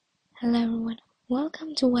Hello everyone,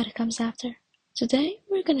 welcome to What Comes After. Today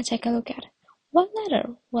we're gonna take a look at what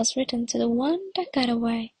letter was written to the one that got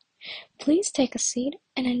away. Please take a seat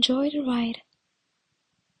and enjoy the ride.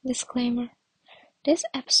 Disclaimer: this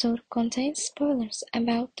episode contains spoilers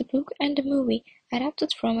about the book and the movie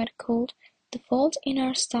adapted from it called The Fault in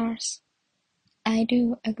Our Stars. I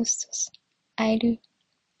do, Augustus. I do.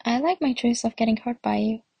 I like my choice of getting hurt by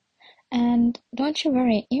you. And don't you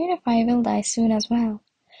worry, even if I will die soon as well,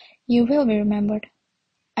 you will be remembered.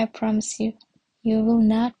 I promise you, you will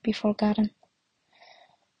not be forgotten.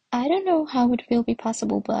 I don't know how it will be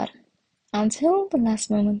possible, but until the last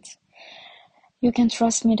moment, you can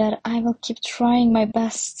trust me that I will keep trying my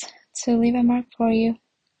best to leave a mark for you,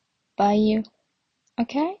 by you.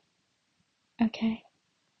 Okay? Okay.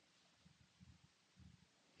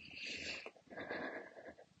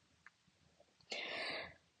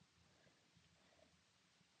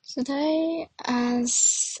 Today,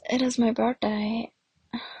 as it is my birthday,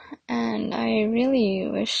 and I really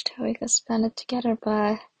wished we could spend it together,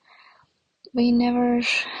 but we never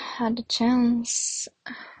had the chance.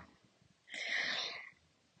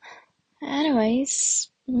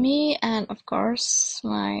 Anyways, me and of course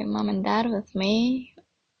my mom and dad with me,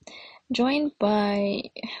 joined by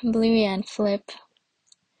Bluey and Flip.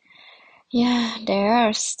 Yeah, they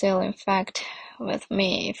are still in fact with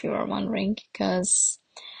me if you are wondering, because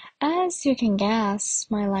as you can guess,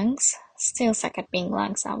 my lungs still suck at being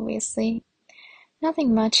lungs, obviously.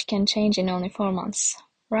 Nothing much can change in only 4 months,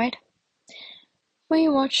 right? We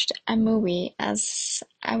watched a movie as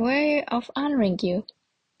a way of honoring you.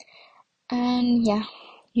 And yeah,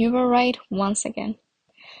 you were right once again.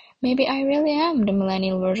 Maybe I really am the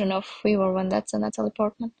millennial version of We Were When That's Natalie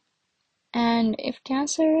Portman. And if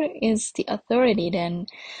cancer is the authority, then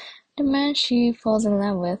the man she falls in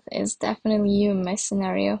love with is definitely you in my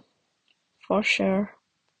scenario. For sure.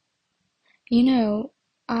 You know,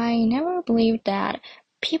 I never believed that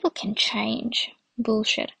people can change.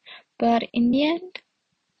 Bullshit. But in the end,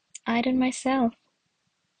 I did myself.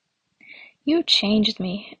 You changed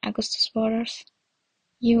me, Augustus Waters.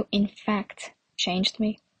 You, in fact, changed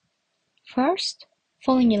me. First,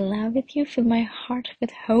 falling in love with you filled my heart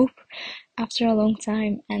with hope after a long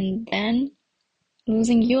time, and then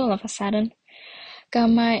losing you all of a sudden got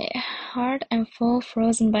my heart and soul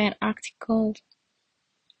frozen by an Arctic cold.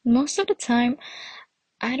 Most of the time,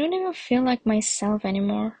 I don't even feel like myself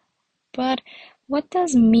anymore. But what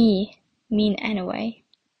does me mean anyway?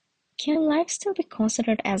 Can life still be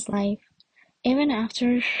considered as life, even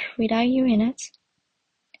after without you in it?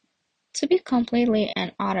 To be completely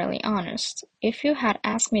and utterly honest, if you had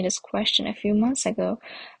asked me this question a few months ago,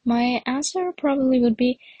 my answer probably would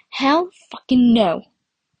be hell fucking no.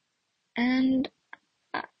 And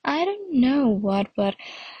I don't know what, but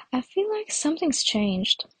I feel like something's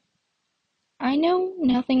changed. I know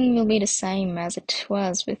nothing will be the same as it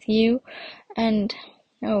was with you, and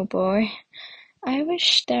oh boy, I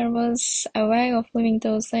wish there was a way of living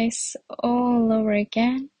those days all over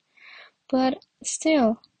again. But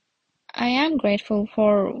still, I am grateful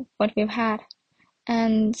for what we've had,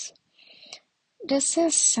 and this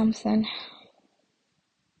is something.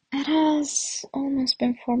 It has almost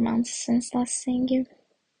been 4 months since last seeing you,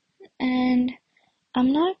 and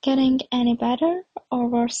I'm not getting any better or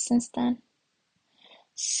worse since then.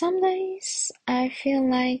 Some days I feel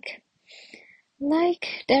like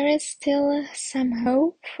there is still some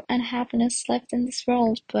hope and happiness left in this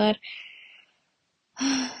world, but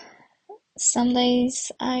some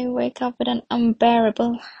days I wake up with an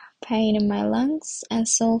unbearable pain in my lungs and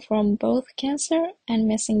soul from both cancer and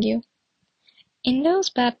missing you. In those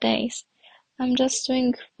bad days, I'm just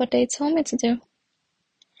doing what they told me to do.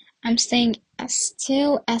 I'm staying as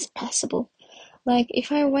still as possible. Like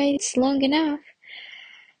if I wait long enough,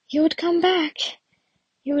 you would come back.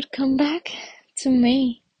 You would come back to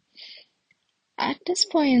me. At this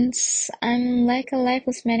point, I'm like a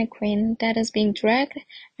lifeless mannequin that is being dragged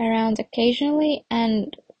around occasionally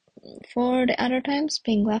and for the other times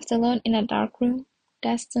being left alone in a dark room,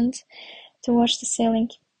 destined to watch the ceiling.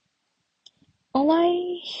 All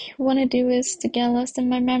I want to do is to get lost in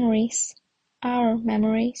my memories, our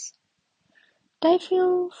memories. They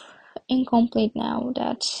feel incomplete now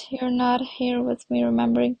that you're not here with me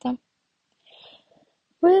remembering them.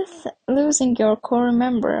 With losing your core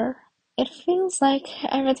rememberer, it feels like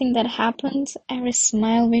everything that happened, every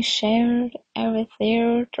smile we shared, every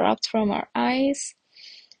tear dropped from our eyes,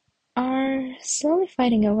 are slowly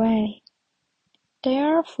fading away. They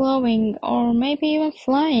are flowing, or maybe even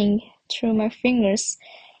flying, through my fingers,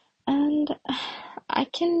 and I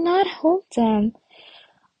cannot hold them.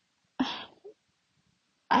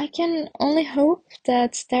 I can only hope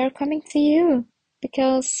that they're coming to you,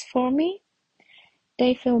 because for me,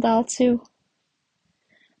 they feel dull too.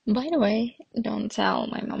 By the way, don't tell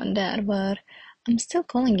my mom and dad, but I'm still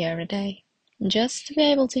calling you every day, just to be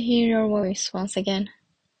able to hear your voice once again.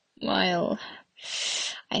 While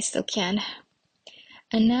I still can.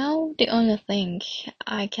 And now the only thing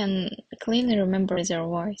I can clearly remember is your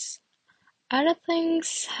voice. Other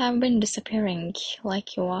things have been disappearing,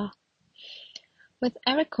 like you are. With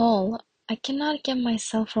every call, I cannot get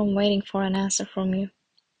myself from waiting for an answer from you.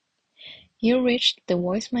 You reached the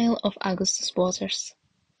voicemail of Augustus Waters,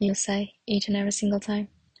 you say each and every single time,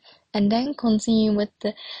 and then continue with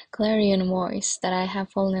the clarion voice that I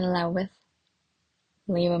have fallen in love with.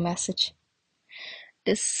 Leave a message.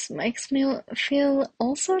 This makes me feel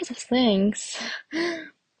all sorts of things.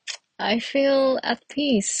 I feel at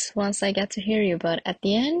peace once I get to hear you, but at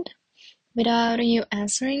the end, without you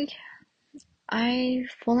answering, I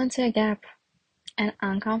fall into a gap, an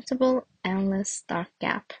uncomfortable, endless, dark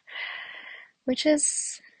gap, which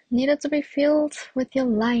is needed to be filled with your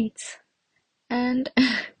light and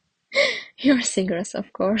your cigarettes,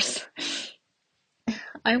 of course.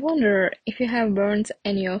 I wonder if you have burned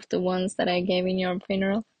any of the ones that I gave in your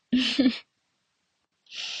funeral.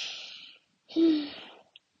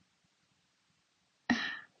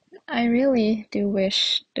 I really do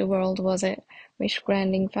wish the world was a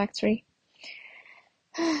wish-granting factory,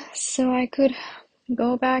 so I could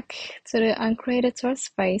go back to the uncreated Earth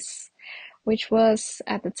space, which was,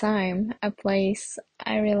 at the time, a place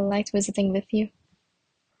I really liked visiting with you.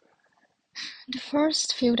 The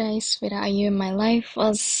first few days without you in my life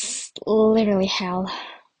was literally hell.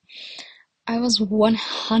 I was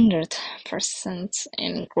 100%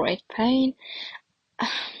 in great pain.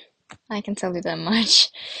 I can tell you that much.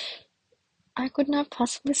 I could not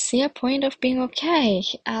possibly see a point of being okay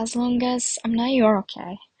as long as I know you're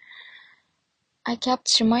okay. I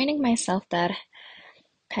kept reminding myself that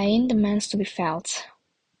pain demands to be felt,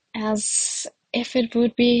 as if it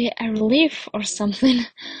would be a relief or something.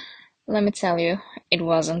 Let me tell you, it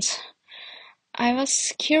wasn't. I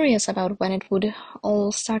was curious about when it would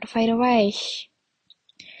all start to fade away.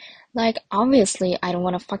 Like, obviously, I don't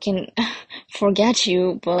want to fucking forget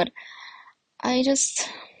you, but I just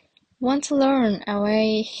want to learn a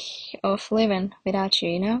way of living without you,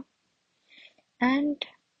 you know? And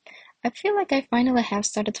I feel like I finally have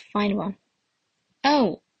started to find one.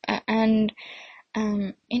 Oh, and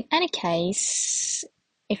in any case,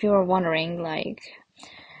 if you were wondering, like,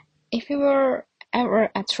 if you were ever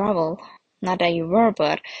at trouble, not that you were,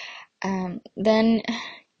 but then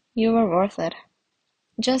you were worth it.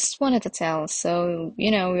 Just wanted to tell, so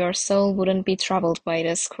your soul wouldn't be troubled by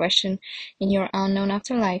this question in your unknown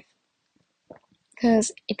afterlife.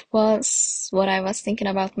 Because it was what I was thinking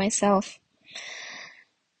about myself,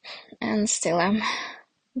 and still am.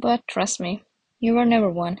 But trust me, you were never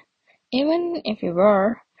one. Even if you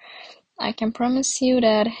were, I can promise you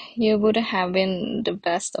that you would have been the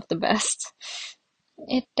best of the best.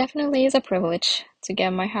 It definitely is a privilege to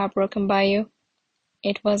get my heart broken by you.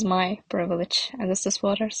 It was my privilege, Augustus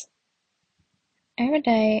Waters. Every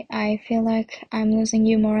day I feel like I'm losing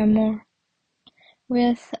you more and more.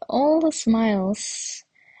 With all the smiles,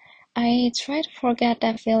 I try to forget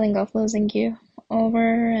that feeling of losing you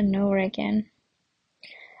over and over again.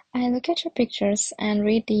 I look at your pictures and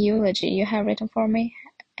read the eulogy you have written for me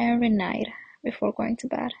every night before going to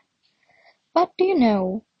bed. But do you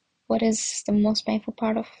know what is the most painful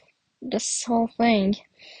part of this whole thing?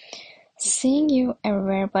 Seeing you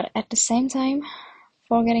everywhere, but at the same time,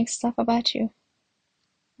 forgetting stuff about you.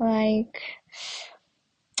 Like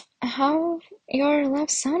how your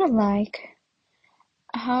laugh sounded like,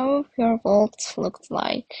 how your vault looked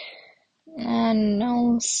like, and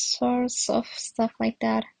all sorts of stuff like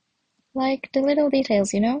that. Like the little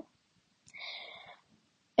details, you know?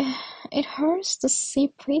 It hurts to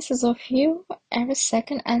see pieces of you every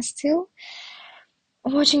second and still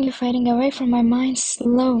watching you fading away from my mind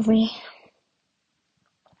slowly.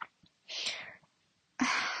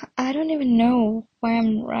 I don't even know why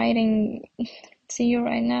I'm writing to you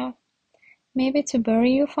right now. Maybe to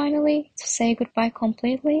bury you finally, to say goodbye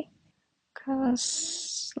completely.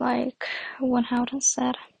 'Cause, like Van Houten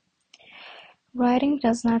said, writing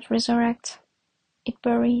does not resurrect, it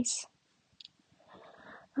buries.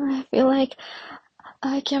 I feel like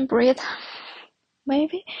I can breathe.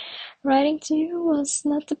 Maybe writing to you was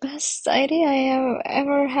not the best idea I have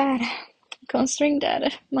ever had, considering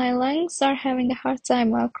that my lungs are having a hard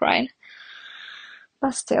time while crying.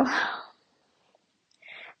 But still,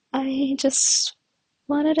 I just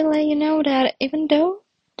wanted to let you know that even though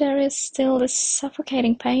there is still this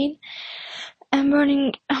suffocating pain, I'm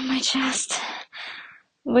burning on my chest,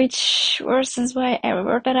 which worsens by every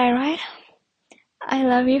word that I write. I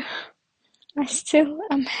love you. I still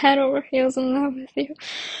am head over heels in love with you.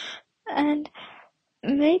 And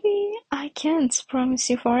maybe I can't promise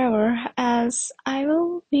you forever, as I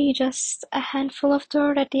will be just a handful of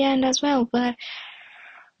dirt at the end as well, but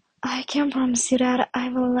I can promise you that I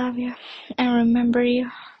will love you and remember you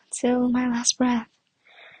till my last breath.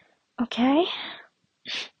 Okay?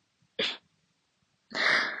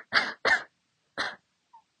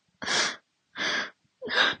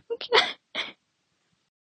 Okay.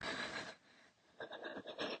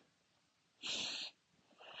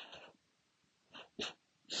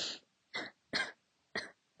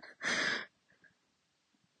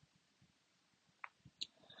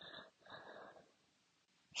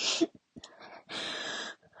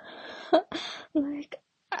 Like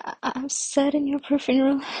I've said in your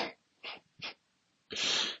funeral,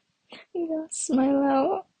 yes, my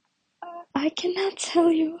love, I cannot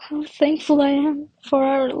tell you how thankful I am for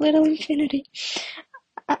our little infinity.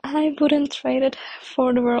 I wouldn't trade it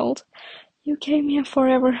for the world. You gave me a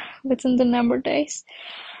forever within the number days,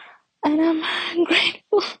 and I'm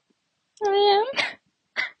grateful. I am.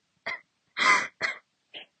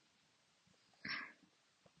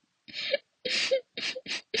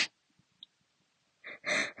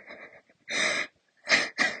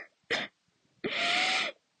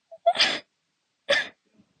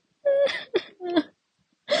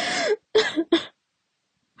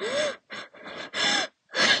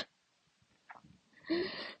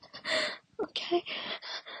 Okay,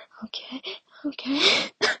 okay,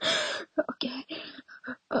 okay, okay.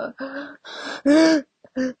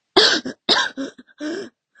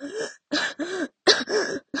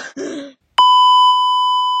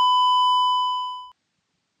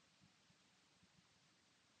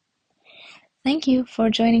 Thank you for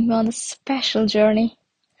joining me on this special journey.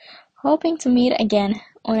 Hoping to meet again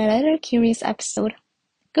on another curious episode.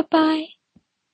 Goodbye.